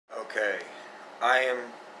Okay, I am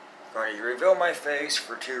going to reveal my face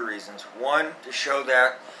for two reasons. One, to show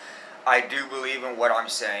that I do believe in what I'm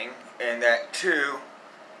saying, and that two,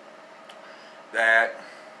 that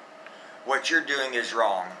what you're doing is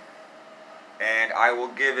wrong. And I will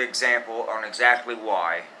give example on exactly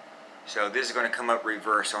why. So this is going to come up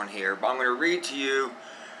reverse on here, but I'm going to read to you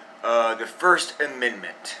the First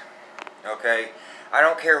Amendment. Okay? I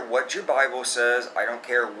don't care what your Bible says. I don't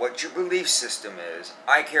care what your belief system is.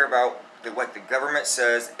 I care about what the government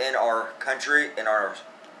says in our country, in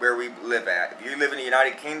where we live at. If you live in the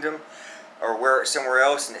United Kingdom or somewhere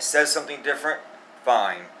else and it says something different,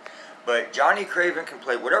 fine. But Johnny Craven can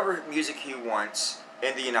play whatever music he wants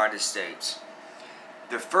in the United States.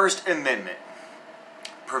 The First Amendment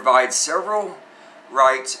provides several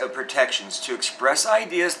rights of protections to express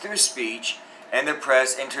ideas through speech and the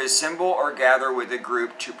press, and to assemble or gather with a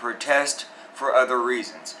group to protest for other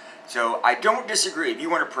reasons. So I don't disagree. If you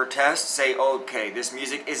want to protest, say, okay, this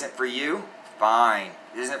music isn't for you, fine.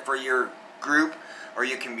 It isn't for your group or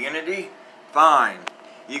your community, fine.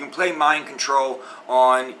 You can play mind control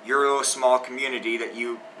on your little small community that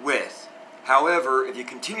you with. However, if you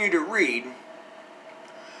continue to read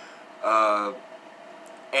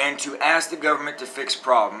and to ask the government to fix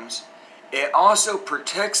problems, it also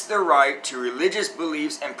protects the right to religious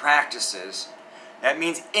beliefs and practices. That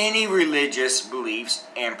means any religious beliefs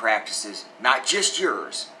and practices, not just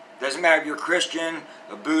yours. Doesn't matter if you're Christian,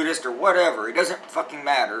 a Buddhist, or whatever. It doesn't fucking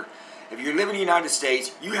matter. If you live in the United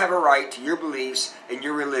States, you have a right to your beliefs and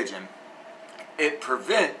your religion. It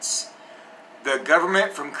prevents the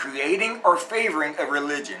government from creating or favoring a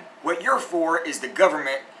religion. What you're for is the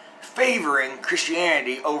government favoring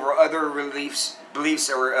Christianity over other beliefs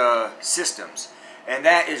or systems. And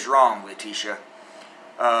that is wrong, Letitia.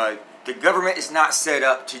 The government is not set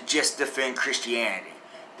up to just defend Christianity.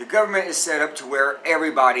 The government is set up to where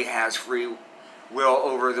everybody has free will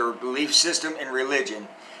over their belief system and religion.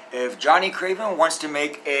 If Johnny Craven wants to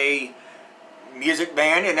make a music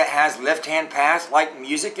band and it has left-hand path-like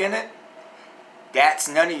music in it, that's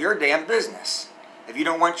none of your damn business. If you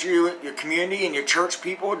don't want your community and your church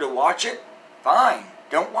people to watch it, fine.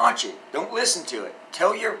 Don't watch it. Don't listen to it.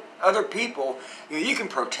 Tell your other people, you can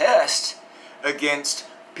protest against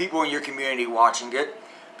people in your community watching it,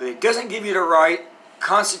 but it doesn't give you the right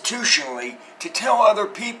constitutionally to tell other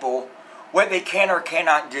people what they can or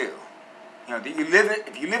cannot do. If you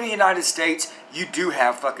live in the United States, you do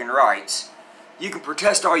have fucking rights. You can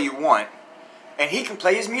protest all you want, and he can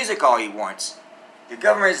play his music all he wants. The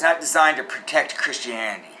government is not designed to protect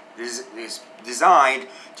Christianity. It is designed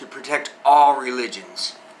to protect all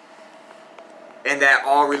religions, and that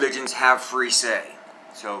all religions have free say.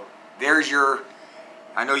 So there's your,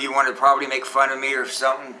 I know you want to probably make fun of me or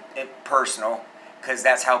something personal, because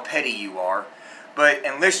that's how petty you are, but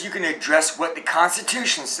unless you can address what the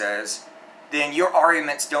Constitution says, then your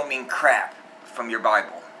arguments don't mean crap from your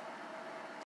Bible.